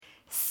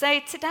So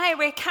today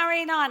we're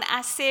carrying on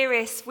our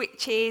series,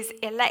 which is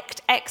Elect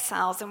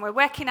Exiles, and we're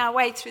working our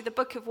way through the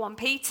book of 1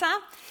 Peter.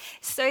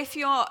 So if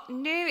you're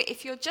new,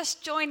 if you're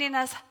just joining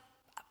us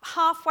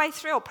halfway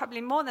through, or probably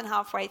more than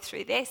halfway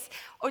through this,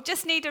 or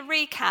just need a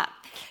recap,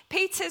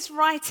 Peter's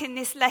writing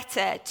this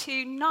letter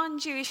to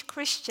non-Jewish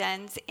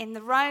Christians in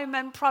the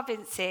Roman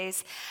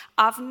provinces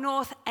of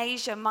North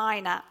Asia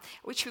Minor,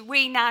 which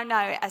we now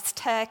know as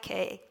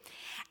Turkey.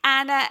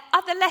 And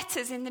other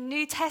letters in the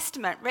New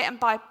Testament written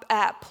by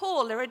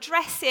Paul are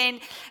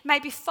addressing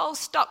maybe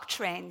false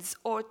doctrines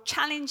or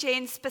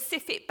challenging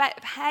specific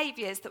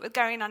behaviours that were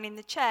going on in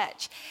the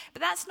church.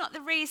 But that's not the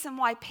reason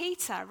why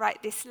Peter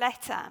wrote this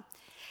letter.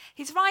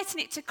 He's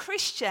writing it to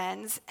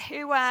Christians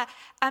who were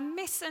a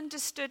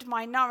misunderstood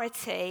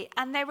minority,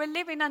 and they were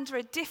living under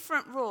a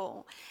different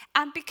rule.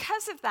 And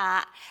because of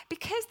that,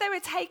 because they were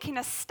taking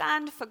a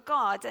stand for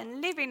God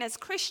and living as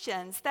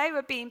Christians, they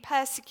were being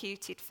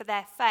persecuted for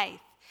their faith.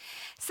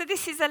 So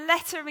this is a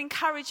letter of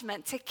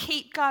encouragement to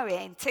keep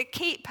going, to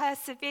keep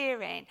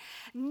persevering,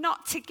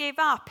 not to give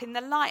up in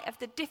the light of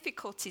the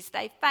difficulties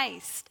they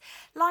faced.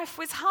 Life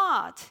was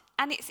hard,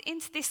 and it's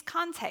into this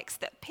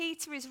context that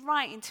Peter is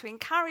writing to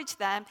encourage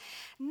them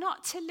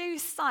not to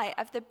lose sight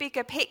of the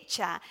bigger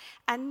picture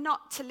and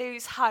not to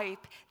lose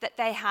hope that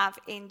they have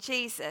in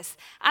Jesus.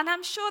 And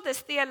I'm sure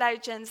there's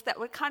theologians that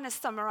would kind of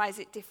summarize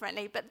it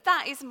differently, but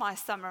that is my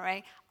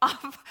summary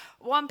of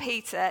 1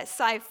 Peter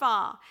so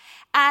far.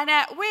 And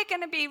we're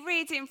going to be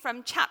reading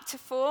from chapter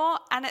 4,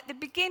 and at the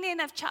beginning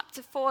of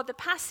chapter 4, the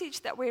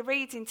passage that we're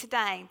reading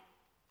today,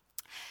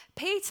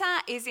 Peter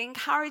is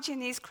encouraging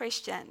these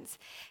Christians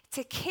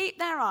to keep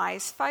their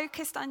eyes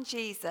focused on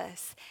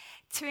Jesus,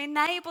 to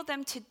enable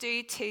them to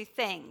do two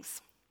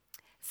things.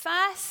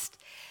 First,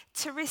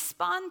 to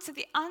respond to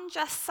the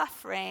unjust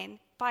suffering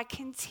by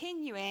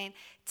continuing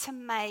to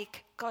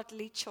make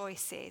godly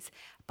choices,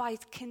 by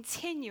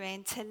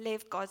continuing to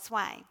live God's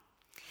way.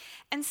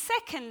 And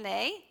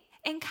secondly,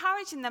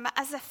 encouraging them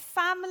as a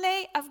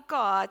family of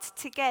God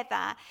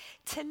together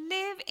to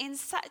live in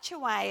such a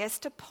way as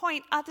to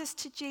point others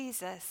to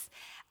Jesus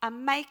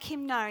and make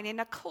him known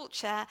in a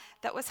culture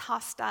that was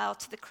hostile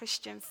to the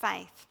Christian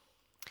faith.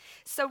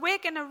 So we're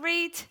going to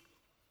read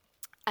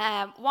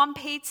 1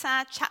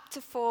 Peter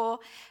chapter 4,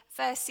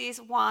 verses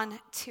 1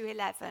 to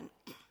 11.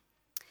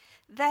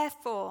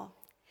 Therefore,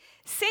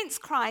 since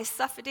Christ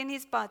suffered in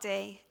his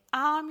body,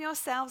 arm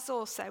yourselves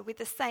also with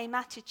the same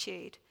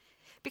attitude,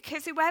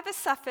 because whoever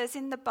suffers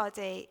in the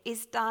body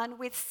is done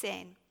with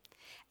sin.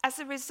 As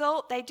a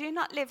result, they do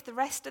not live the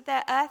rest of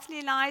their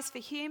earthly lives for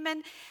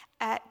human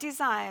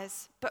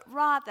desires, but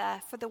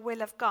rather for the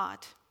will of God.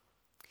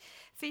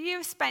 For you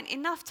have spent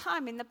enough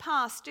time in the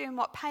past doing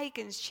what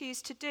pagans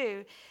choose to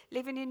do,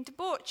 living in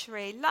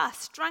debauchery,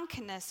 lust,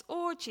 drunkenness,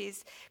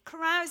 orgies,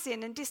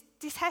 carousing, and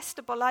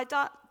detestable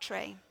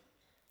idolatry.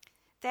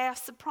 They are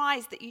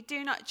surprised that you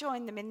do not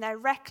join them in their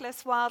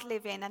reckless, wild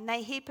living, and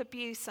they heap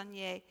abuse on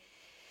you.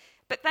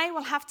 But they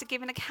will have to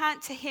give an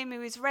account to him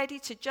who is ready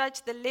to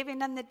judge the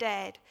living and the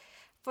dead.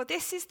 For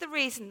this is the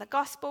reason the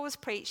gospel was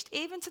preached,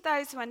 even to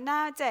those who are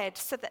now dead,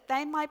 so that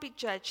they might be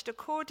judged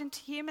according to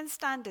human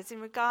standards in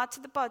regard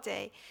to the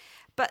body,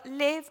 but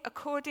live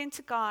according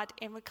to God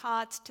in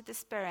regards to the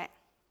spirit.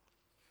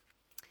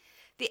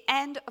 The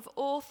end of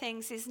all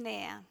things is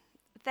near.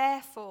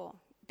 Therefore,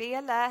 be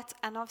alert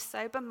and of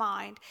sober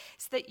mind,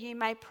 so that you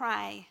may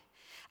pray.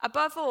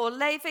 Above all,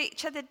 love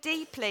each other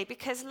deeply,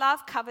 because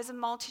love covers a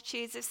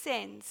multitude of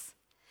sins.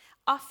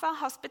 Offer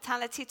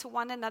hospitality to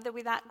one another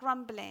without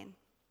grumbling.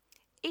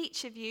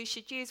 Each of you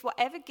should use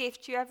whatever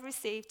gift you have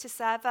received to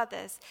serve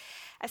others,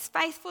 as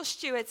faithful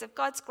stewards of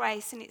God's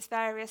grace in its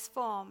various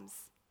forms.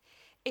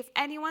 If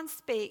anyone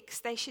speaks,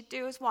 they should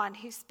do as one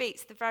who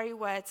speaks the very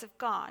words of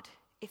God.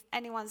 If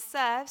anyone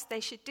serves,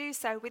 they should do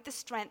so with the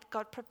strength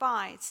God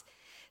provides,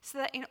 so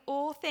that in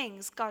all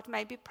things God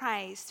may be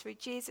praised through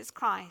Jesus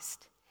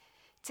Christ.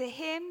 To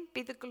him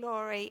be the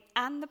glory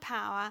and the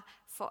power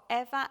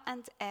forever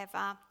and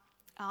ever.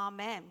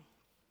 Amen.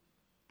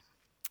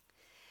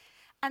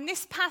 And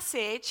this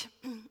passage,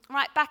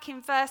 right back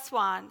in verse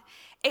 1,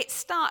 it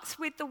starts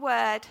with the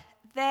word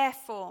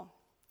therefore,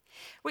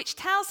 which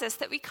tells us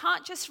that we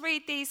can't just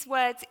read these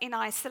words in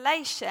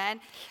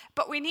isolation,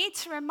 but we need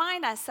to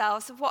remind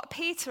ourselves of what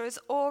Peter has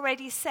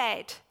already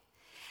said.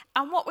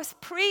 And what was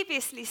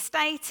previously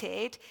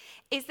stated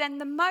is then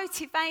the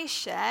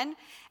motivation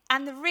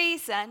and the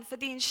reason for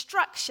the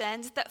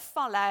instructions that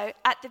follow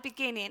at the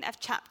beginning of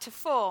chapter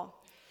 4.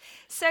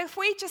 So if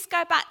we just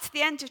go back to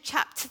the end of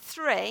chapter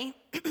 3,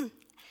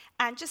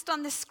 and just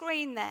on the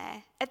screen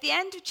there, at the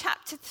end of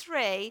chapter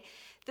 3,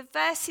 the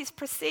verses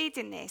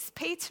preceding this,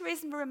 Peter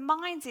is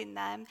reminding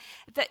them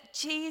that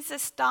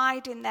Jesus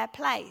died in their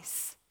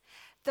place,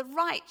 the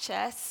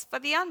righteous for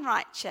the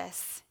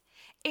unrighteous,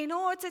 in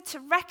order to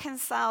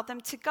reconcile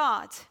them to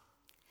God.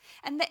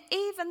 And that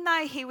even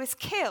though he was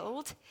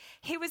killed,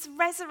 he was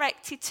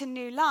resurrected to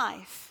new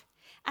life.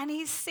 And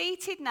he's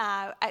seated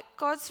now at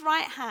God's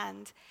right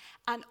hand,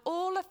 and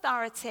all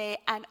authority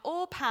and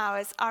all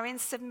powers are in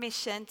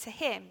submission to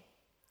him.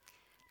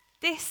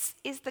 This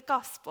is the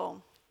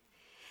gospel.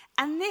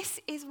 And this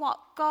is what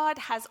God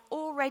has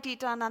already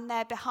done on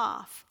their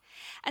behalf.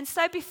 And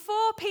so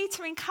before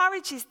Peter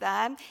encourages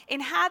them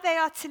in how they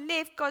are to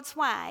live God's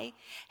way,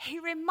 he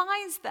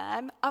reminds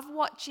them of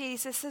what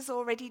Jesus has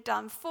already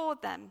done for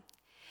them.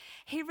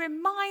 He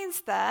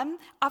reminds them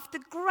of the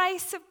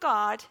grace of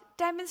God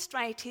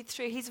demonstrated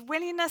through his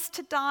willingness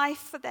to die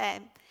for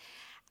them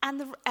and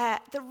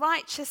the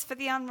righteous for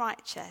the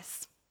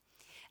unrighteous.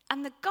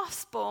 And the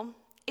gospel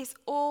is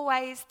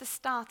always the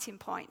starting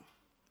point.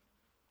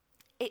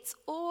 It's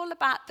all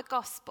about the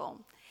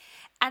gospel.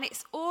 And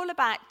it's all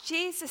about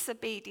Jesus'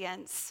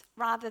 obedience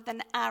rather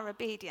than our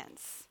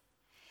obedience.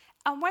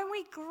 And when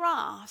we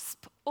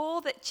grasp all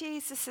that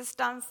Jesus has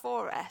done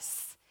for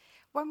us,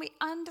 when we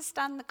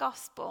understand the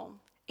gospel,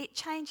 it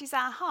changes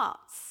our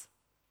hearts.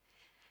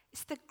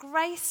 It's the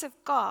grace of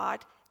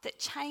God that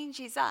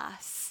changes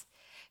us,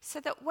 so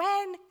that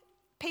when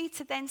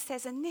Peter then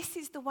says, and this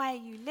is the way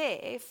you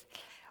live,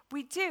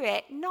 we do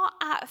it not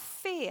out of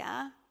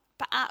fear,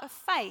 but out of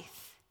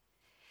faith.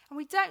 And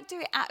we don't do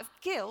it out of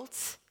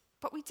guilt,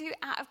 but we do it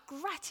out of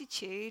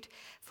gratitude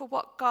for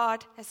what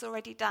God has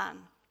already done.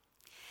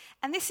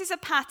 And this is a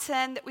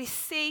pattern that we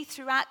see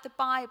throughout the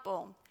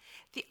Bible.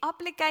 The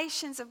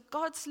obligations of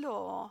God's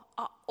law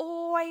are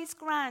always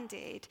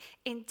grounded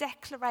in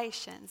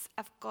declarations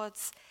of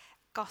God's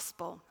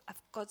gospel, of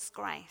God's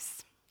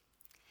grace.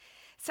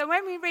 So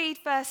when we read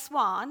verse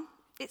 1,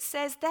 it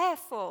says,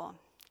 therefore,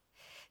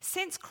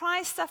 since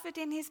Christ suffered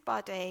in his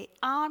body,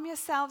 arm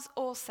yourselves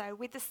also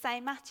with the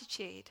same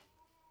attitude.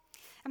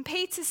 And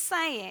Peter's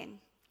saying,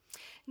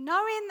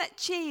 knowing that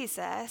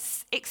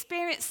Jesus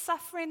experienced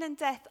suffering and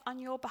death on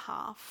your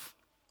behalf,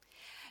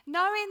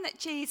 knowing that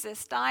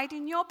Jesus died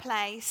in your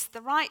place,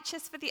 the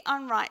righteous for the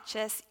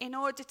unrighteous, in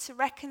order to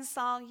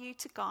reconcile you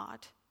to God,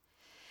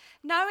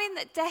 knowing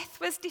that death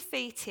was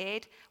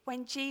defeated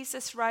when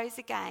Jesus rose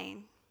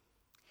again,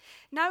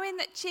 knowing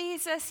that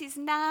Jesus is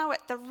now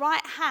at the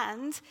right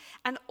hand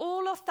and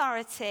all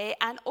authority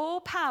and all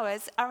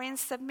powers are in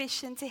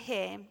submission to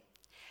him,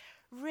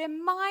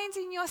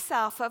 reminding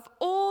yourself of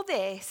all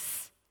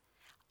this,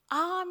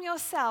 arm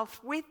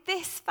yourself with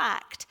this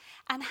fact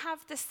and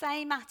have the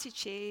same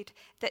attitude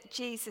that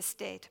Jesus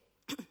did.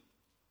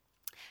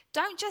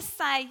 Don't just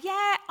say,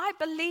 yeah, I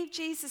believe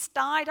Jesus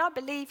died, I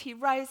believe he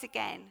rose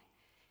again.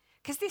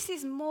 Because this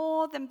is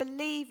more than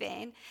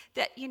believing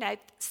that,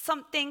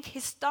 something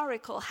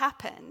historical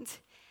happened.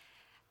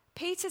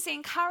 Peter's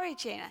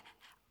encouraging,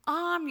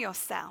 arm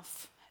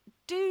yourself.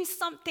 Do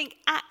something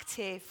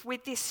active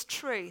with this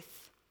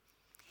truth.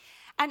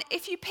 And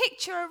if you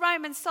picture a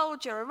Roman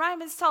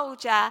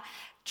soldier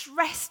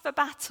dressed for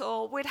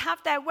battle would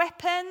have their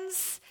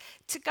weapons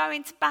to go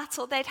into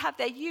battle. They'd have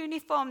their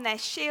uniform, their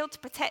shield to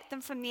protect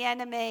them from the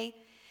enemy.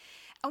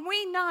 And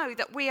we know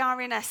that we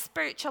are in a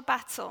spiritual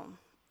battle.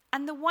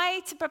 And the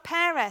way to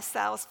prepare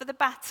ourselves for the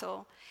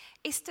battle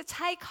is to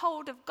take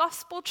hold of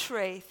gospel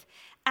truth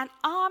and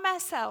arm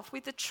ourselves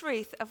with the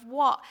truth of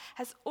what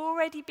has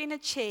already been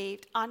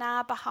achieved on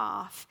our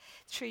behalf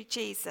through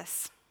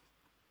Jesus.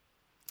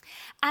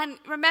 And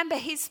remember,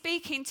 he's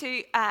speaking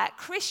to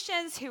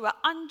Christians who are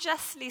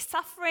unjustly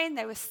suffering.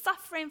 They were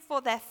suffering for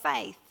their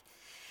faith.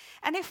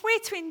 And if we're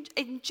to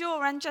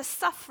endure unjust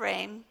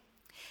suffering,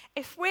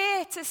 if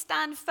we're to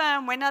stand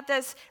firm when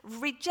others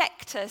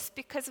reject us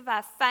because of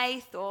our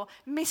faith or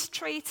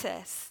mistreat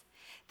us,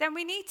 then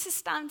we need to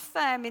stand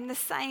firm in the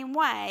same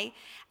way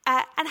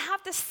and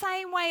have the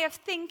same way of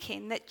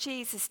thinking that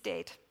Jesus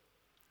did.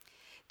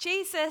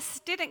 Jesus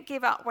didn't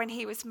give up when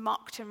he was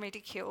mocked and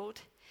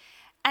ridiculed.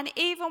 And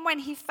even when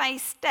he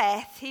faced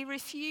death, he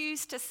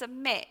refused to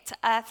submit to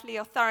earthly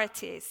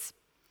authorities.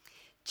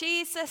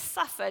 Jesus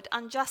suffered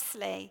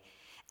unjustly,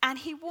 and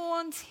he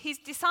warned his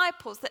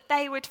disciples that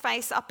they would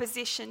face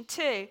opposition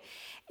too.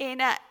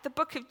 In the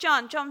book of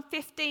John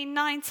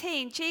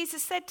 15:19,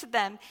 Jesus said to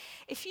them,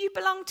 if you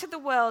belong to the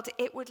world,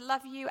 it would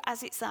love you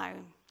as its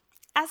own.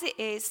 As it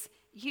is,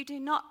 you do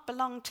not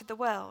belong to the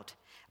world,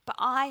 but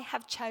I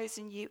have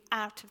chosen you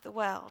out of the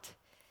world.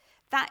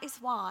 That is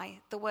why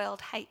the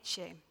world hates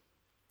you.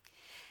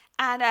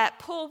 And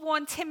Paul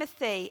warned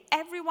Timothy,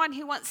 everyone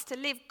who wants to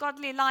live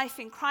godly life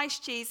in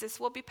Christ Jesus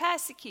will be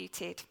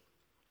persecuted.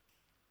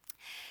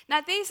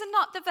 Now, these are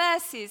not the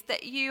verses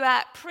that you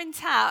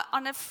print out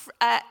on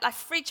a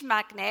fridge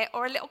magnet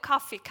or a little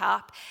coffee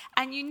cup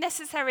and you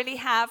necessarily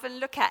have and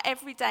look at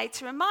every day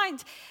to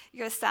remind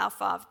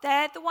yourself of.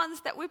 They're the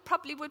ones that we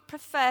probably would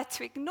prefer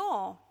to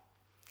ignore.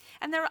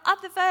 And there are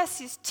other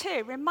verses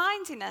too,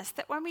 reminding us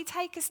that when we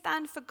take a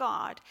stand for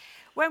God,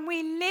 when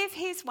we live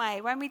his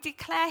way, when we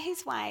declare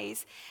his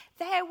ways,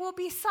 there will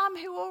be some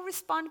who will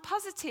respond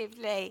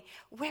positively.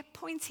 We're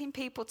pointing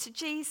people to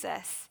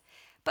Jesus.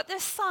 But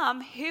there's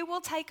some who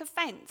will take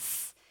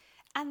offense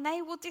and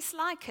they will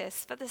dislike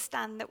us for the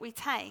stand that we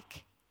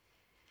take.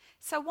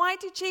 So why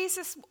did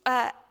Jesus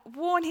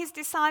warn his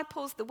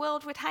disciples the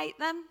world would hate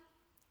them?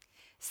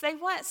 So they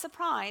weren't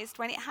surprised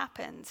when it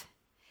happened.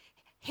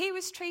 He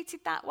was treated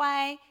that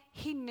way.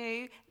 He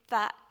knew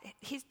that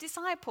his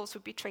disciples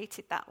would be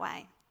treated that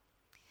way.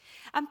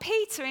 And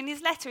Peter, in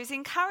his letter, is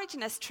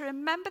encouraging us to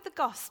remember the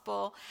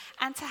gospel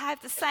and to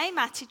have the same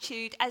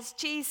attitude as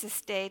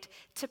Jesus did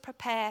to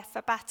prepare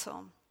for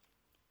battle.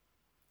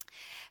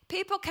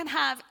 People can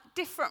have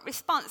different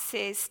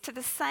responses to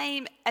the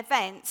same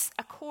events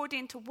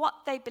according to what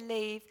they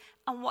believe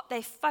and what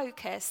they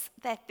focus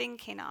their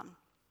thinking on.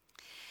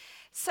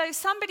 So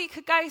somebody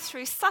could go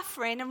through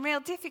suffering and real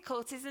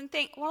difficulties and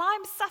think, well,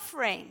 I'm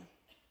suffering.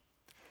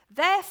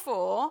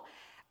 Therefore,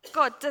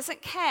 God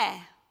doesn't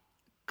care.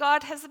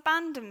 God has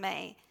abandoned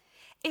me.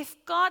 If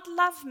God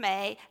loved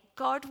me,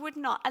 God would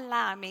not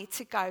allow me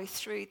to go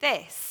through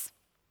this.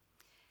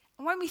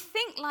 And when we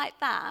think like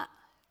that,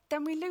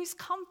 then we lose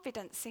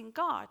confidence in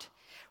God.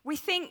 We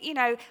think,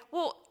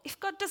 well, if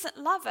God doesn't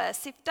love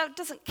us, if God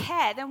doesn't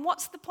care, then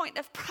what's the point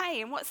of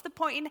praying? What's the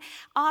point in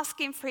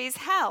asking for his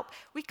help?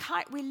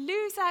 We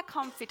lose our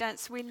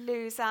confidence, we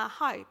lose our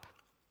hope.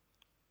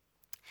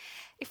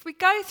 If we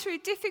go through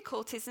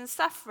difficulties and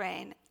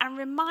suffering and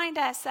remind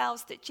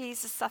ourselves that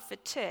Jesus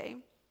suffered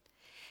too,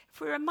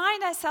 if we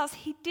remind ourselves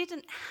he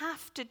didn't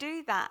have to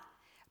do that,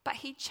 but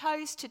he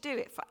chose to do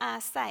it for our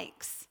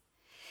sakes.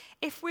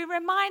 If we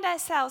remind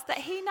ourselves that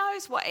he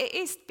knows what it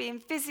is to be in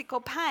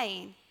physical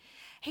pain,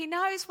 he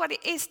knows what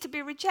it is to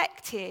be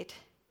rejected,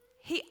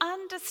 he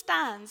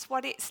understands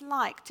what it's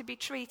like to be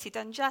treated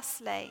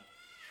unjustly,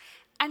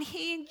 and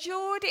he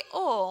endured it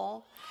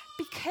all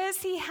because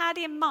he had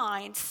in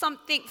mind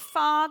something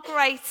far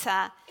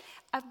greater,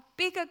 a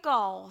bigger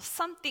goal,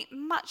 something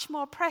much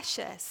more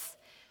precious,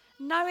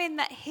 knowing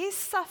that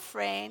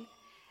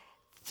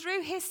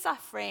through his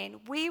suffering,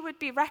 we would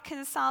be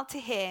reconciled to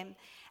him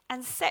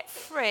and set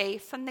free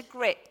from the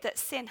grip that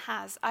sin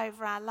has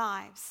over our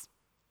lives.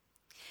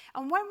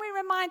 And when we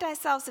remind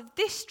ourselves of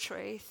this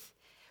truth,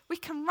 we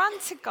can run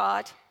to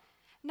God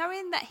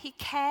knowing that he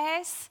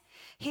cares,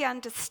 he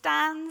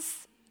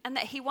understands, and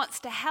that he wants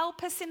to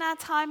help us in our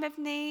time of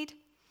need.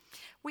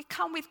 We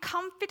come with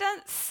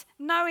confidence,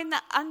 knowing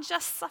that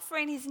unjust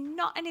suffering is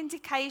not an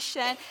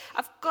indication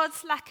of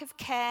God's lack of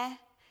care,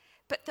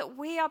 but that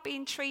we are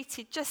being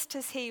treated just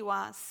as he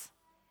was.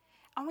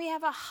 And we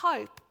have a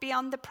hope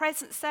beyond the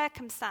present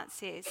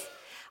circumstances,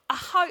 a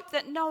hope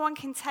that no one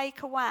can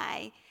take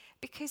away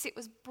because it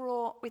was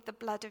brought with the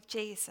blood of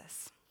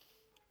Jesus.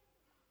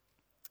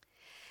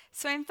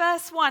 So in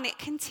verse 1 it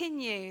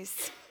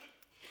continues,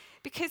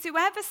 because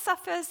whoever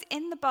suffers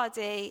in the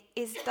body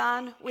is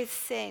done with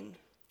sin.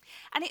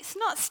 And it's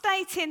not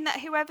stating that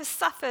whoever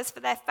suffers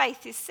for their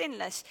faith is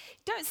sinless.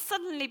 You don't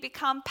suddenly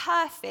become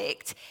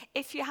perfect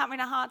if you're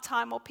having a hard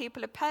time or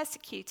people are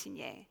persecuting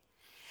you.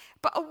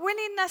 But a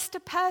willingness to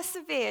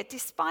persevere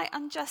despite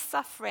unjust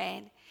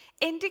suffering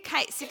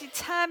indicates a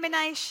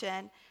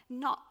determination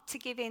not to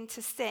give in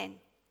to sin.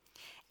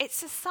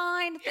 It's a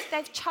sign that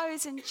they've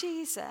chosen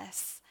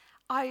Jesus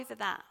over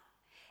that.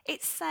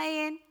 It's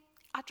saying,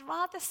 I'd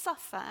rather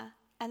suffer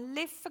and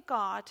live for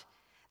God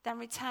than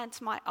return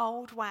to my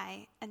old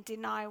way and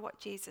deny what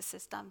Jesus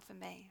has done for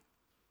me.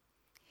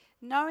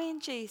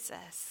 Knowing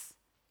Jesus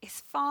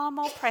is far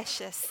more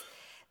precious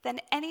than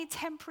any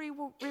temporary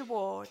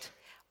reward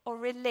or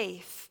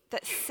relief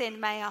that sin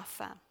may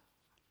offer.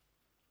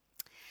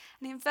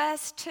 And in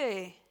verse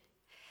 2,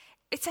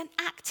 it's an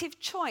active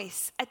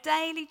choice, a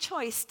daily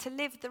choice to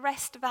live the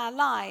rest of our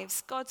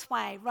lives God's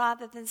way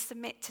rather than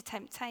submit to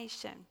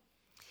temptation.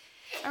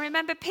 And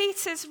remember,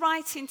 Peter's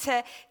writing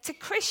to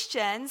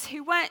Christians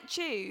who weren't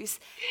Jews,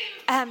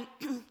 who'd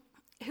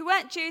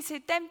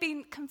then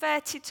been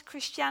converted to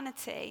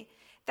Christianity.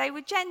 They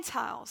were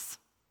Gentiles.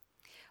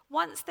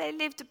 Once they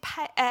lived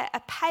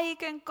a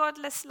pagan,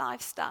 godless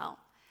lifestyle.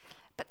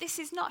 But this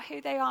is not who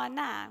they are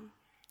now.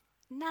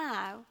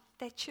 Now,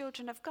 they're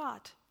children of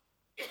God.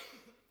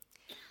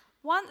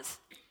 Once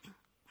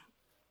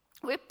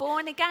we're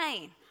born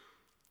again,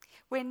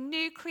 we're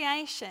new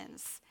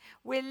creations.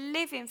 We're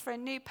living for a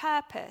new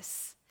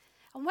purpose.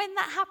 And when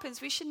that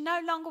happens, we should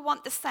no longer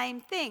want the same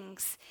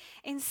things.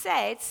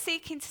 Instead,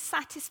 seeking to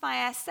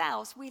satisfy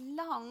ourselves, we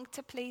long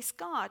to please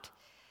God.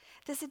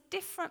 There's a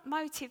different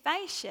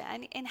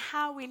motivation in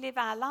how we live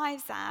our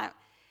lives out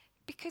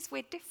because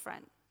we're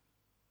different.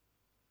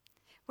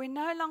 We're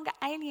no longer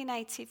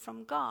alienated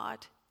from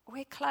God.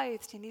 We're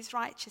clothed in his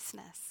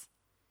righteousness.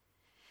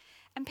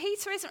 And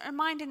Peter isn't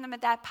reminding them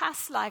of their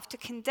past life to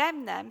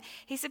condemn them.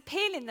 He's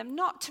appealing them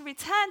not to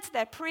return to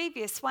their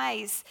previous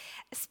ways,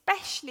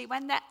 especially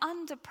when they're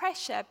under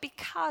pressure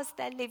because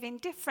they're living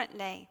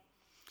differently.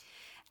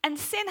 And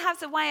sin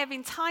has a way of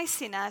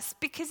enticing us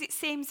because it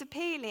seems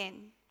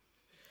appealing.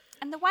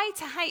 And the way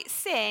to hate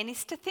sin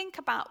is to think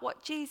about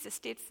what Jesus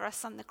did for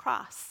us on the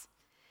cross.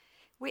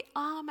 We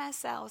arm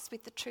ourselves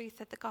with the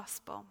truth of the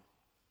gospel.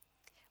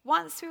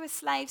 Once we were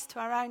slaves to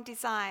our own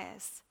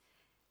desires,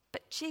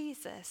 but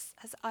Jesus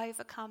has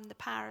overcome the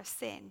power of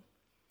sin.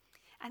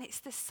 And it's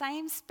the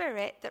same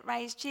Spirit that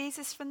raised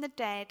Jesus from the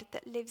dead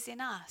that lives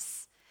in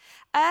us.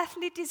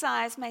 Earthly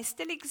desires may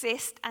still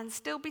exist and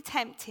still be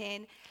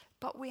tempting,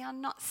 but we are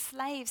not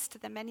slaves to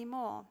them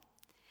anymore.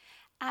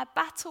 Our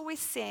battle with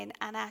sin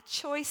and our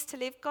choice to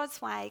live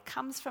God's way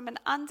comes from an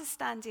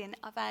understanding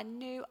of our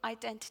new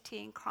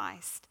identity in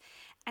Christ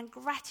and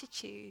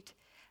gratitude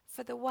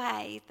for the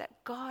way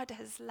that God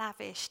has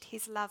lavished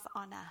his love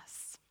on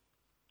us.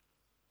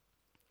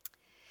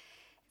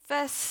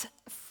 Verse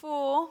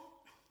 4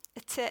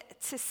 to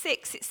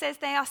 6, it says,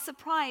 they are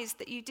surprised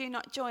that you do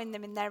not join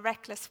them in their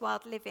reckless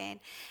wild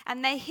living,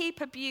 and they heap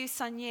abuse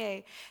on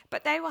you.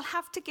 But they will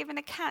have to give an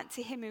account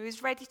to him who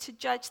is ready to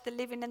judge the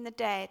living and the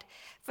dead.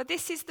 For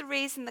this is the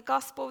reason the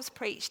gospel was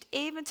preached,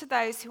 even to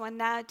those who are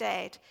now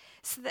dead,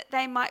 so that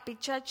they might be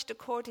judged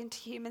according to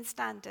human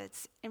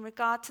standards in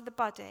regard to the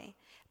body,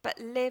 but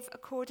live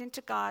according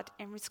to God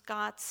in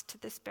regards to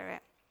the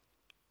spirit.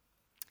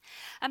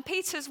 And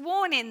Peter's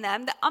warning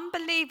them that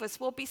unbelievers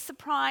will be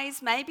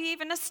surprised, maybe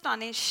even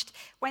astonished,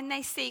 when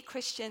they see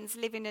Christians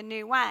live in a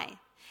new way.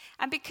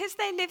 And because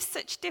they live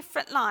such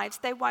different lives,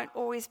 they won't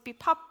always be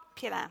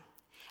popular.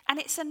 And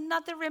it's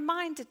another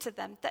reminder to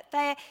them that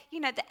they're,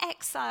 the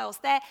exiles,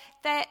 their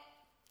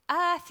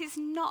earth is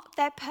not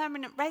their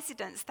permanent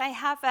residence. They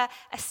have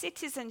a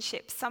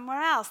citizenship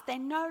somewhere else. They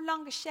no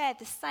longer share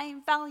the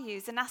same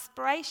values and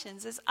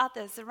aspirations as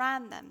others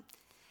around them.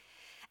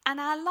 And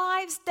our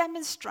lives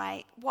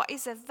demonstrate what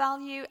is of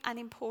value and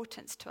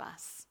importance to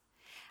us.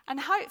 And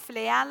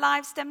hopefully our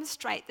lives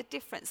demonstrate the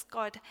difference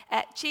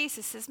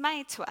Jesus has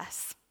made to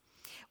us.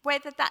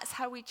 Whether that's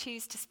how we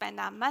choose to spend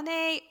our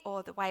money,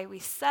 or the way we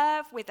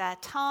serve with our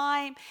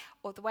time,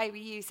 or the way we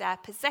use our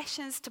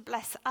possessions to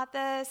bless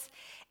others.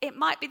 It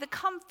might be the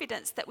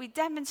confidence that we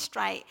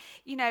demonstrate,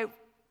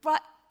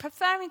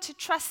 preferring to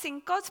trust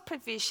in God's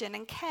provision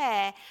and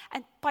care,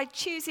 and by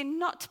choosing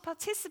not to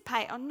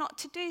participate or not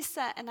to do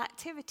certain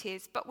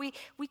activities, but we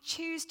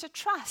choose to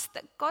trust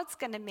that God's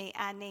going to meet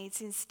our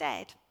needs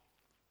instead.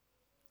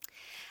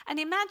 And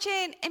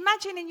imagine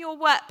in your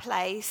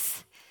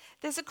workplace,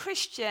 there's a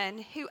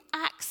Christian who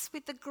acts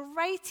with the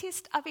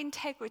greatest of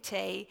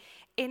integrity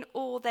in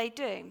all they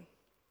do.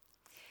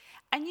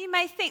 And you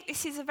may think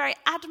this is a very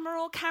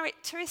admirable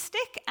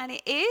characteristic, and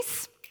it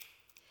is.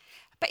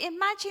 But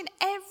imagine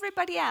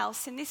everybody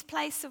else in this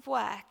place of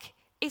work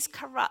is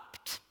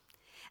corrupt,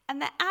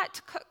 and they're out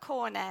to cut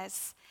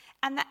corners,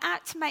 and they're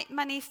out to make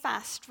money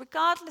fast,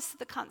 regardless of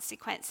the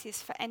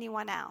consequences for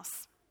anyone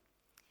else.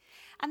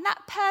 And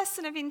that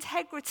person of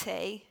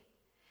integrity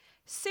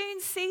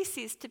soon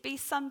ceases to be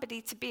somebody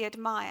to be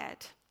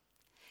admired.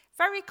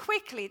 Very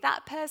quickly,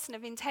 that person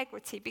of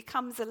integrity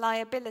becomes a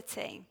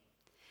liability.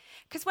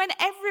 Because when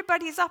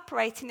everybody's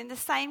operating in the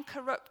same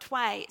corrupt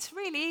way, it's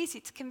really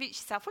easy to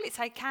convince yourself, well, it's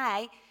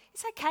okay.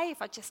 It's okay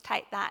if I just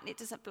take that and it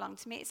doesn't belong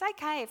to me. It's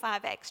okay if I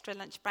have extra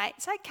lunch break.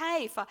 It's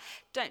okay if I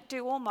don't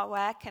do all my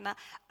work and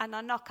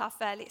I knock off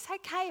early. It's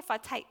okay if I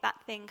take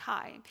that thing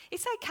home.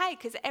 It's okay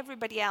because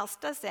everybody else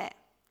does it.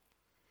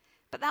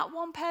 But that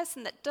one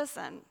person that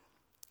doesn't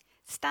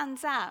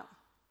stands out,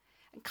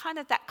 and kind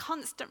of that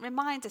constant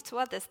reminder to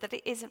others that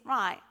it isn't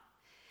right.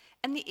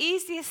 And the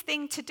easiest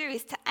thing to do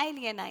is to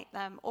alienate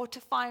them or to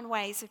find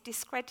ways of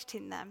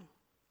discrediting them.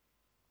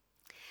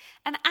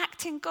 And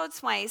acting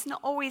God's way is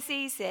not always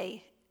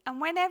easy. And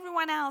when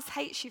everyone else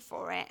hates you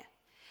for it,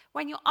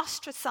 when you're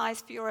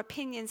ostracized for your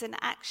opinions and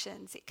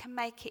actions, it can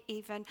make it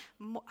even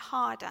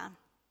harder.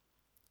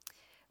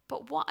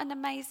 But what an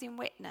amazing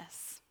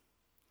witness.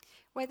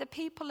 Whether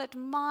people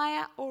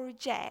admire or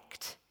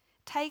reject,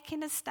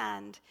 taking a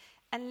stand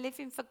and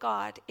living for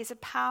God is a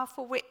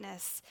powerful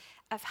witness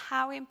of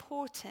how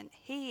important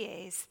he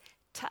is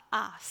to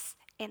us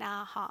in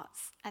our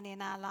hearts and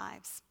in our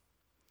lives.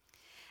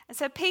 And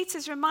so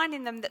Peter's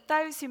reminding them that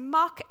those who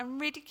mock and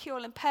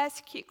ridicule and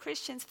persecute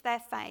Christians for their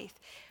faith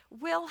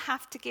will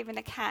have to give an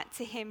account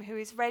to him who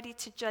is ready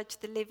to judge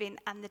the living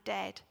and the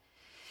dead.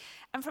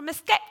 And from a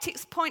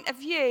skeptic's point of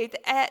view,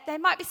 they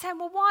might be saying,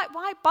 well,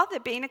 why bother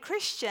being a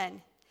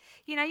Christian?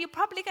 You're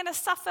probably going to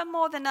suffer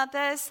more than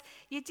others.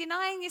 You're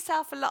denying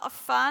yourself a lot of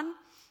fun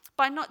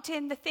by not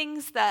doing the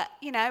things that,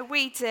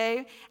 we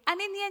do.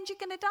 And in the end, you're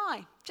going to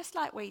die, just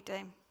like we do.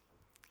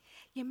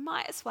 You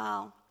might as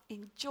well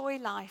enjoy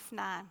life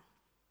now.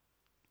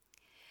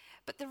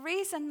 But the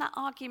reason that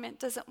argument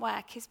doesn't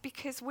work is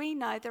because we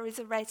know there is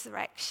a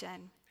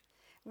resurrection.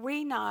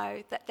 We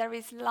know that there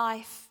is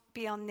life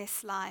beyond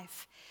this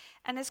life.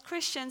 And as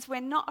Christians, we're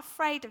not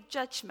afraid of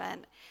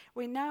judgment.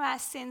 We know our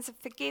sins are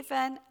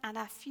forgiven and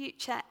our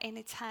future in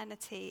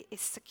eternity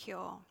is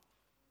secure.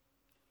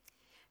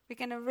 We're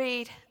going to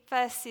read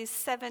verses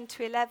 7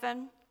 to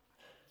 11.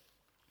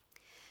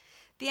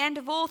 The end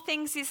of all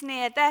things is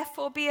near.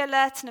 Therefore be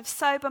alert and of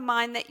sober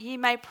mind that you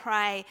may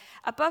pray.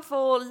 Above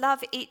all,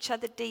 love each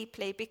other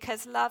deeply,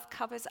 because love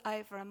covers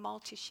over a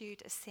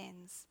multitude of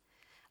sins.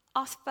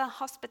 Offer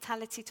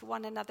hospitality to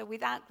one another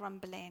without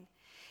grumbling.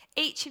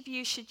 Each of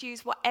you should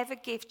use whatever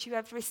gift you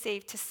have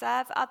received to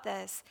serve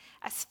others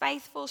as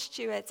faithful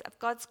stewards of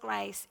God's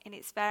grace in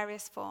its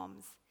various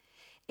forms.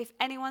 If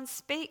anyone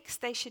speaks,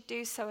 they should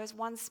do so as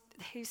one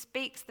who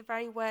speaks the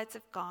very words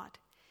of God.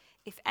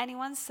 If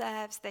anyone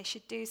serves, they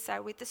should do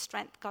so with the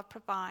strength God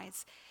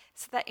provides,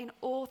 so that in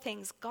all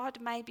things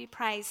God may be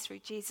praised through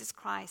Jesus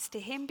Christ.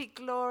 To him be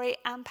glory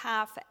and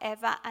power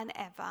forever and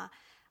ever.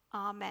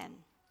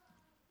 Amen.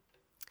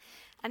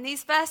 And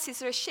these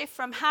verses are a shift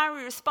from how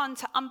we respond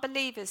to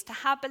unbelievers to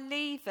how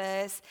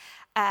believers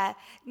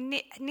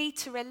need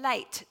to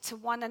relate to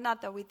one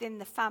another within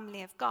the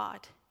family of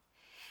God.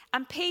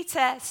 And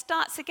Peter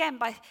starts again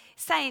by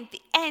saying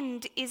the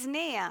end is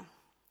near.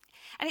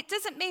 And it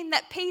doesn't mean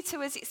that Peter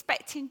was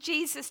expecting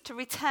Jesus to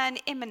return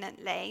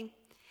imminently.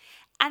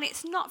 And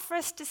it's not for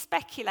us to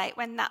speculate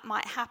when that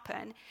might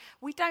happen.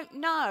 We don't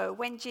know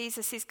when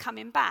Jesus is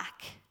coming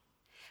back.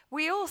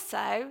 We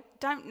also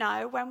don't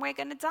know when we're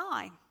going to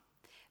die.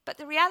 But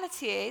the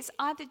reality is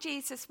either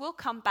Jesus will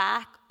come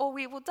back or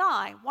we will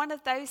die. One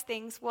of those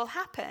things will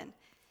happen.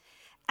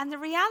 And the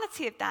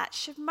reality of that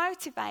should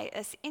motivate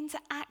us into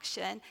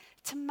action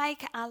to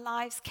make our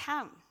lives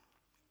count.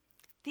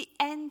 The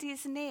end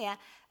is near,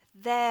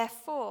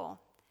 therefore.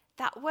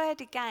 That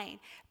word again,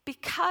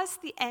 because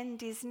the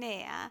end is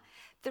near,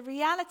 the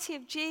reality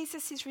of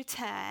Jesus'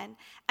 return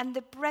and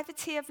the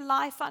brevity of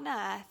life on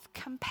earth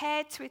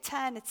compared to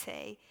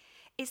eternity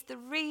is the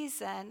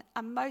reason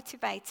and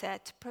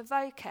motivator to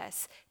provoke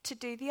us to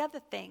do the other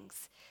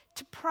things,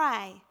 to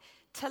pray,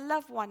 to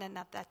love one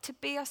another, to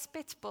be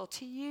hospitable,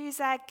 to use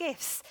our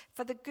gifts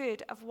for the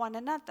good of one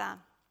another.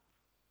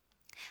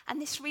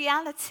 And this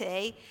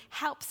reality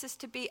helps us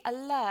to be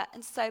alert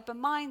and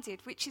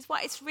sober-minded, which is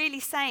what it's really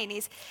saying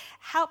is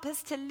help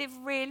us to live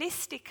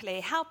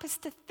realistically, help us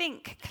to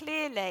think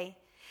clearly.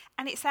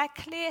 And it's our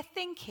clear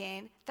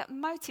thinking that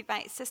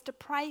motivates us to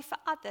pray for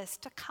others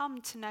to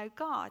come to know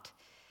God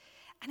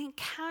and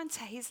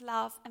encounter his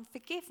love and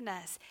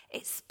forgiveness.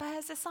 It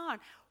spurs us on.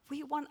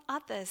 We want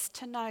others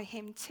to know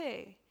him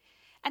too.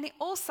 And it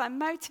also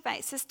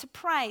motivates us to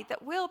pray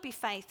that we'll be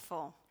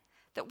faithful,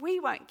 that we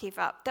won't give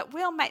up, that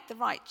we'll make the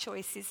right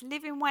choices,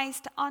 live in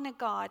ways to honour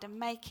God and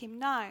make him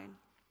known.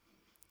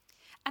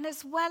 And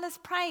as well as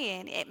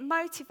praying, it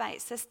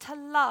motivates us to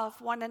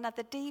love one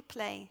another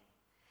deeply.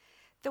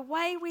 The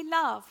way we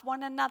love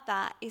one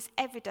another is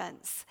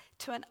evidence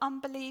to an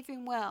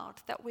unbelieving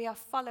world that we are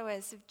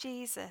followers of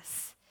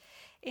Jesus.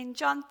 In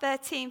John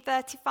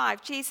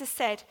 13:35, Jesus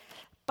said,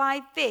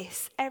 "By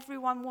this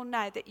everyone will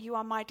know that you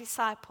are my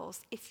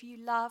disciples, if you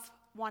love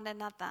one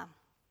another."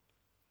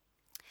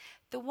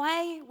 The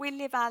way we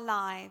live our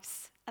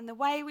lives and the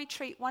way we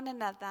treat one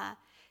another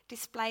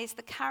displays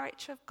the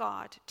character of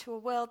God to a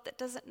world that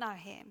doesn't know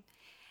him.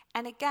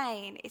 And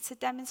again, it's a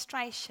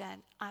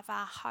demonstration of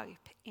our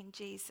hope in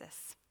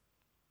Jesus.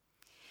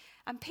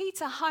 And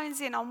Peter hones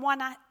in on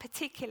one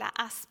particular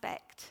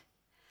aspect.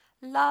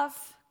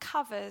 Love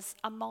covers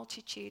a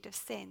multitude of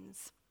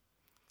sins.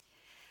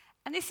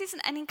 And this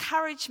isn't an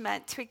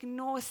encouragement to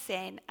ignore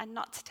sin and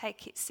not to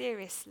take it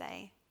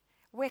seriously.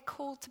 We're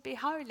called to be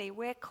holy.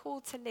 We're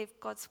called to live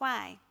God's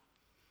way.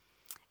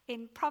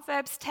 In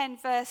Proverbs 10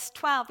 verse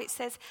 12, it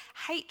says,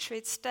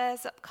 "Hatred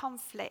stirs up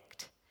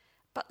conflict,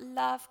 but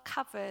love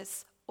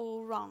covers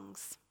all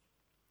wrongs."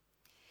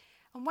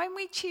 And when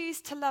we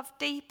choose to love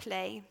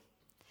deeply,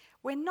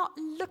 we're not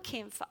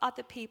looking for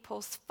other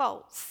people's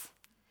faults,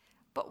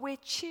 but we're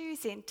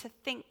choosing to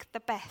think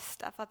the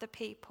best of other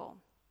people.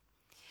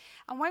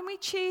 And when we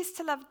choose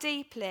to love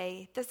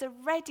deeply, there's a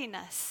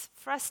readiness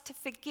for us to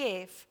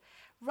forgive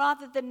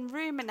rather than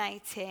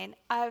ruminating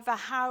over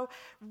how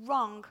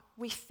wrong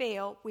we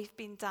feel we've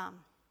been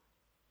done.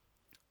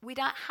 We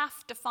don't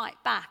have to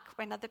fight back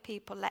when other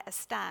people let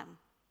us down.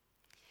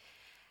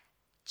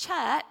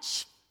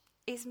 Church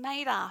is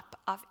made up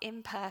of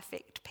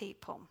imperfect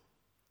people.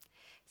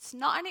 It's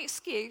not an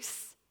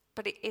excuse,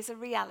 but it is a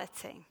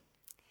reality.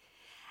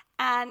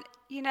 And,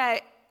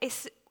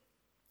 it's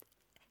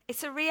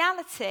a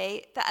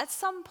reality that at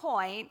some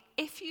point,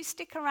 if you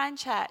stick around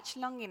church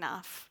long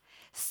enough,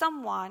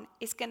 someone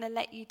is going to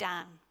let you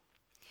down.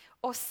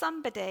 Or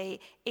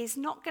somebody is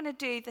not going to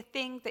do the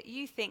thing that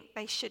you think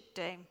they should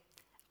do.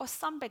 Or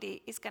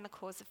somebody is going to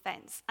cause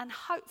offence. And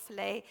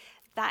hopefully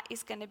that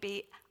is going to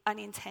be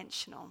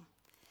unintentional.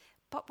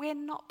 But we're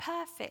not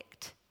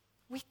perfect.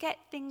 We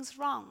get things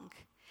wrong.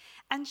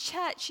 And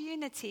church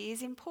unity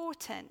is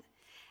important.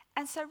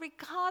 And so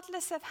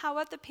regardless of how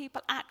other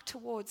people act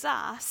towards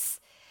us,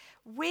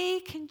 we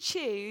can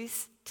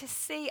choose to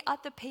see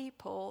other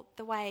people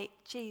the way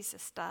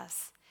Jesus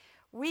does.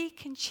 We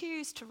can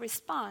choose to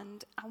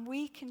respond, and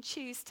we can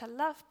choose to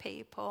love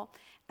people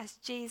as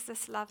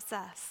Jesus loves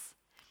us.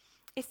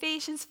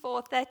 Ephesians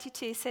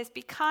 4:32 says,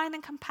 "Be kind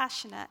and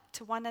compassionate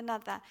to one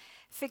another,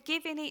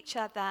 forgiving each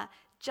other,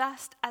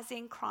 just as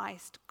in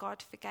Christ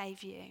God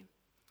forgave you."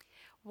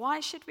 Why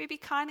should we be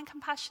kind and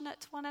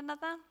compassionate to one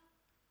another?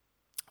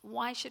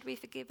 Why should we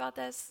forgive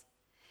others?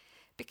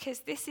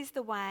 Because this is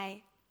the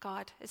way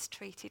God has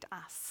treated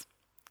us.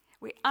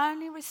 We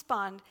only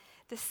respond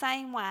the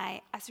same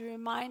way as we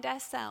remind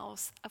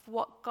ourselves of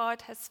what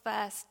God has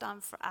first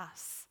done for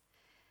us.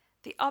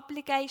 The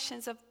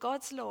obligations of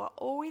God's law are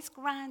always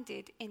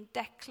grounded in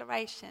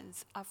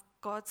declarations of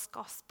God's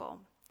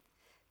gospel.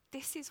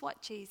 This is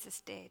what Jesus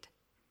did.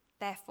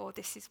 Therefore,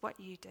 this is what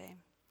you do.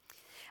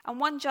 And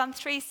 1 John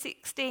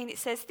 3:16, it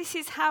says, "This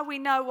is how we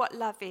know what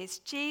love is.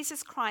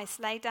 Jesus Christ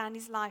laid down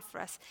his life for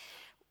us,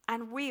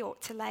 and we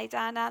ought to lay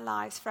down our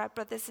lives for our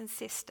brothers and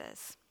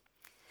sisters."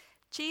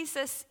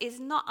 Jesus is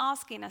not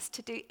asking us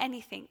to do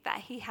anything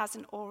that he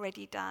hasn't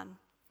already done.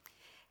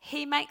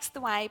 He makes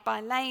the way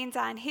by laying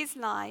down his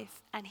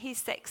life, and he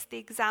sets the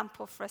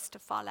example for us to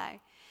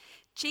follow.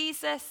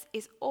 Jesus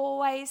is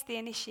always the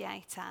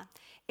initiator.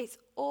 It's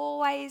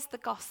always the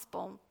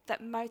gospel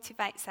that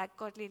motivates our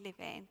godly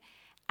living.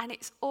 And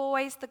it's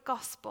always the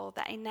gospel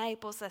that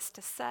enables us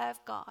to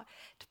serve God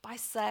by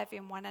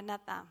serving one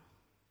another.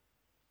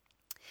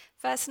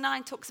 Verse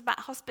 9 talks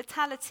about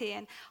hospitality,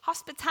 and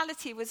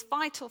hospitality was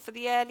vital for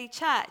the early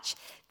church.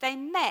 They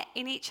met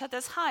in each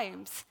other's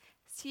homes.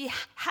 So you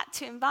had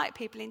to invite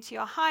people into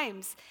your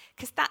homes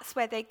because that's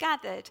where they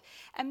gathered.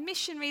 And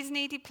missionaries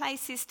needed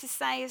places to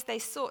stay as they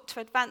sought to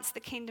advance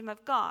the kingdom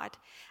of God.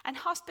 And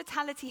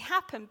hospitality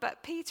happened,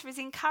 but Peter is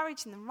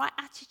encouraging them, right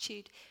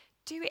attitude,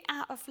 do it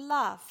out of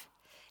love.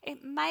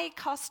 It may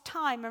cost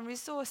time and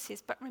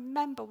resources, but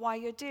remember why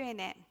you're doing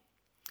it.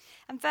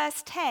 And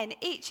verse 10,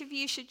 each of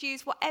you should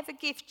use whatever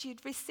gift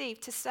you'd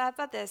received to serve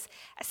others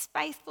as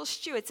faithful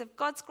stewards of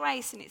God's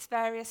grace in its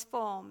various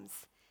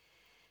forms.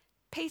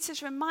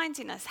 Peter's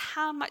reminding us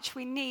how much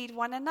we need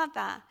one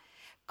another.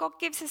 God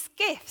gives us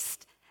gifts,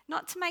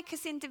 not to make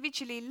us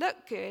individually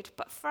look good,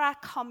 but for our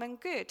common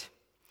good,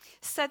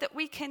 so that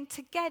we can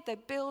together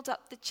build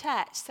up the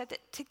church, so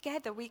that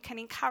together we can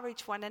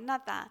encourage one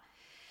another.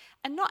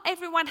 And not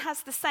everyone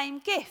has the same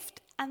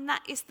gift, and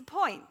that is the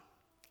point.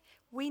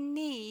 We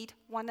need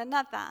one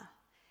another.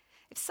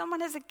 If someone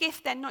has a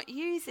gift, they're not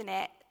using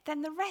it,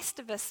 then the rest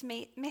of us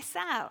miss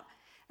out.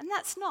 And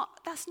that's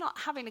not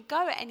having a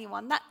go at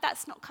anyone.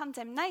 That's not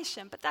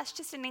condemnation, but that's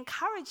just an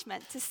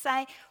encouragement to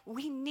say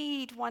we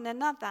need one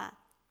another.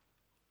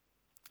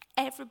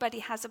 Everybody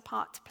has a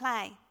part to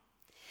play.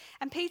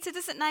 And Peter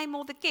doesn't name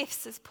all the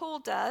gifts as Paul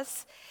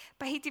does,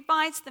 but he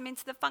divides them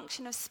into the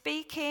function of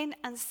speaking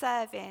and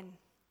serving.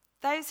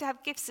 Those who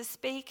have gifts of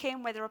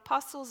speaking, whether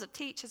apostles or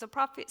teachers or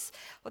prophets,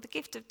 or the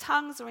gift of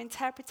tongues or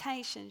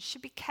interpretation,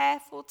 should be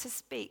careful to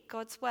speak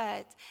God's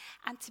word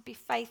and to be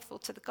faithful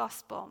to the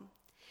gospel.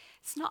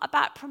 It's not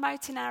about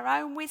promoting our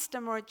own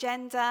wisdom or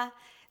agenda.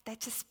 They're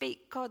to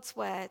speak God's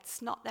words,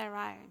 not their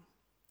own.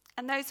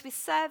 And those with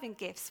serving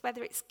gifts,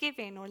 whether it's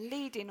giving or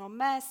leading or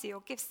mercy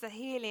or gifts of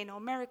healing or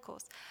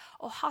miracles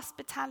or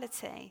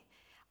hospitality,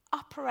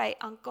 operate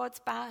on God's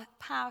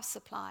power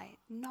supply,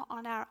 not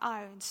on our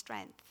own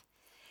strength.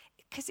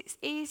 Because it's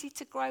easy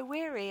to grow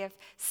weary of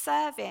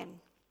serving.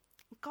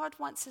 God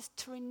wants us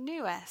to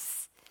renew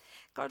us.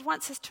 God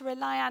wants us to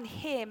rely on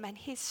him and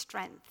his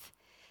strength.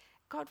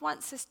 God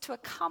wants us to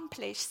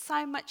accomplish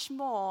so much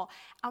more,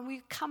 and we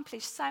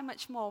accomplish so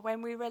much more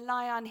when we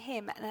rely on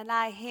him and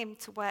allow him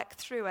to work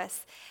through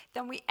us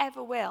than we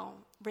ever will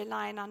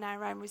relying on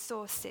our own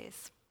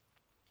resources.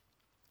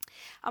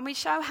 And we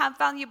show how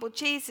valuable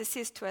Jesus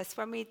is to us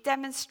when we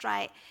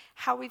demonstrate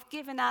how we've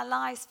given our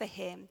lives for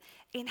him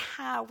in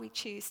how we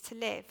choose to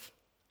live.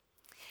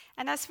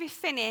 And as we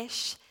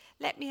finish,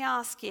 let me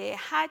ask you,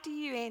 how do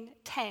you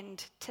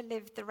intend to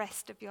live the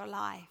rest of your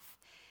life?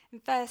 In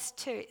verse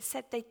 2, it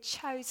said they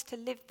chose to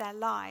live their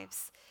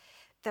lives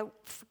for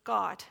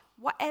God.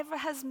 Whatever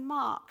has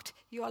marked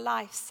your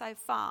life so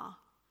far,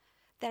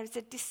 there is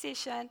a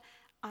decision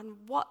on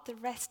what the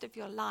rest of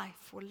your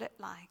life will look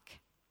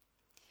like.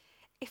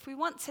 If we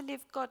want to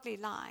live godly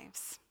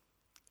lives,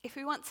 if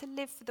we want to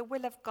live for the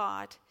will of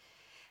God,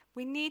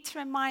 we need to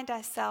remind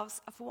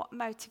ourselves of what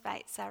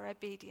motivates our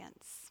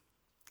obedience.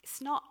 It's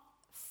not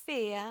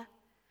fear,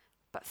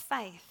 but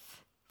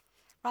faith.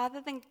 Rather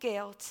than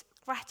guilt,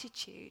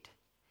 gratitude.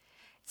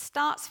 It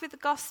starts with the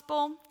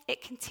gospel,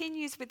 it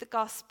continues with the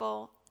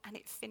gospel, and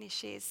it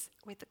finishes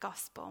with the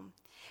gospel.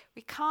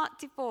 We can't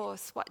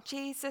divorce what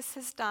Jesus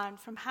has done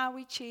from how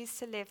we choose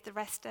to live the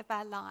rest of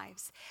our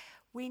lives.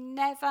 We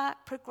never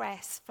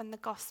progress from the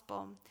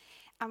gospel,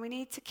 and we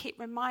need to keep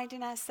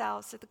reminding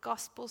ourselves of the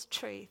gospel's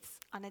truths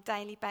on a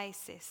daily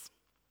basis.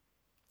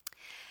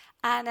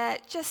 And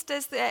just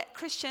as the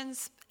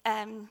Christians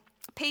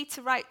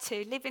Peter wrote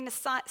to live in a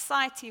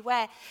society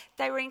where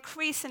they were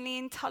increasingly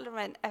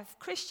intolerant of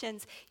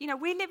Christians. You know,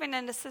 we live in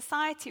a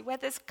society where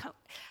there's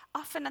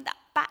often that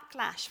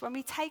backlash when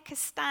we take a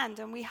stand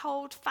and we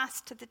hold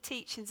fast to the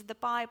teachings of the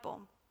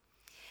Bible.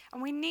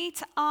 And we need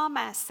to arm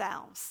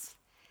ourselves.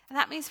 And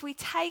that means we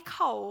take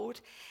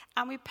hold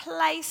and we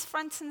place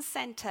front and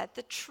centre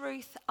the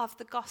truth of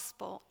the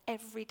gospel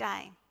every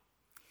day.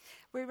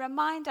 We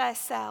remind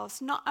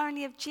ourselves not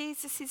only of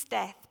Jesus'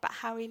 death, but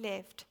how he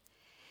lived.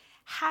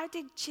 How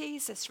did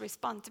Jesus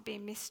respond to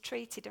being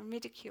mistreated and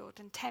ridiculed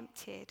and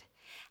tempted?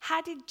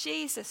 How did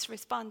Jesus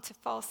respond to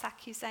false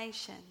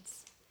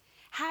accusations?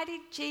 How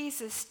did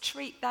Jesus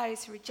treat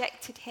those who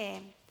rejected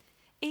him?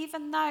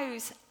 Even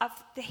those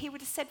that he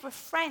would have said were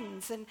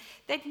friends and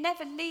they'd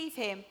never leave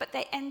him, but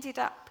they ended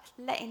up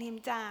letting him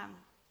down.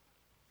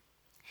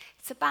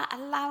 It's about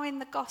allowing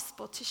the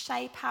gospel to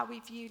shape how we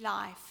view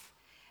life,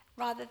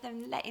 rather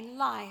than letting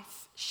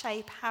life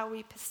shape how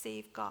we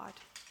perceive God.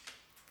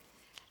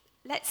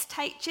 Let's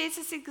take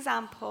Jesus'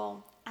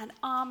 example and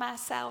arm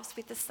ourselves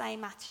with the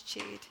same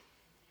attitude.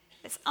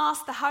 Let's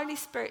ask the Holy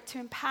Spirit to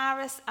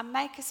empower us and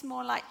make us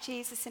more like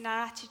Jesus in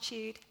our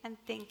attitude and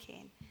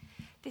thinking.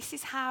 This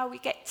is how we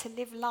get to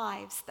live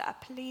lives that are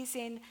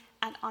pleasing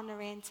and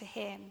honouring to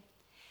him.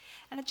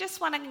 And I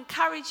just want to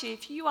encourage you,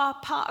 if you are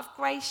part of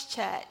Grace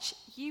Church,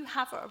 you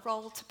have a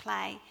role to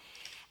play.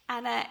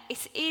 And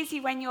it's easy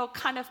when you're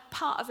kind of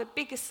part of a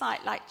bigger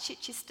site like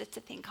Chichester to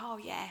think, oh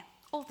yeah,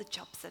 all the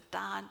jobs are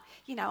done.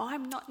 You know,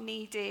 I'm not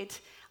needed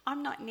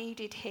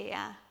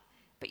here.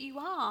 But you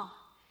are.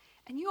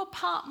 And your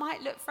part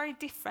might look very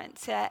different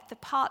to the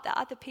part that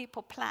other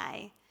people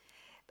play.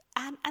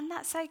 And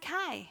that's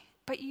okay.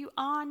 But you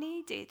are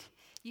needed.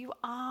 You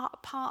are a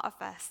part of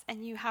us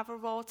and you have a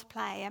role to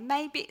play. And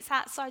maybe it's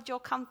outside your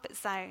comfort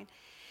zone.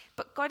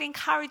 But God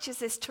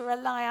encourages us to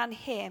rely on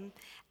him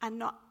and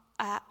not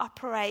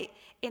operate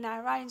in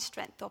our own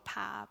strength or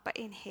power, but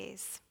in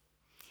his.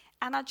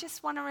 And I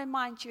just want to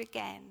remind you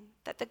again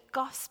that the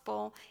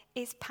gospel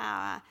is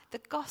power.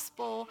 The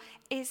gospel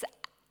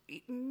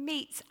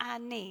meets our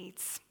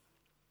needs.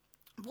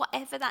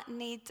 Whatever that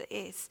need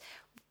is,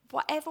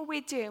 whatever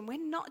we're doing, we're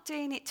not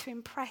doing it to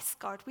impress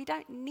God. We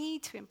don't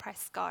need to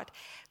impress God.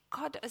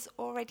 God has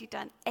already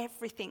done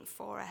everything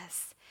for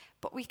us.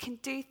 But we can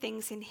do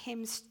things in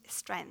his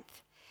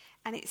strength.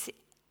 And it's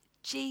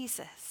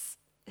Jesus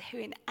who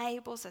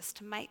enables us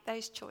to make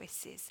those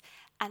choices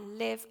and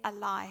live a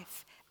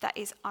life that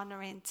is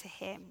honouring to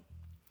him.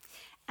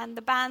 And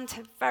the band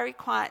have very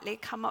quietly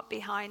come up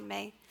behind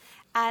me.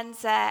 And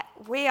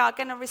we are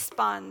going to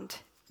respond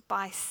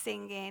by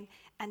singing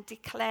and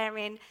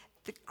declaring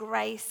the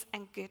grace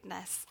and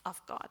goodness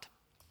of God.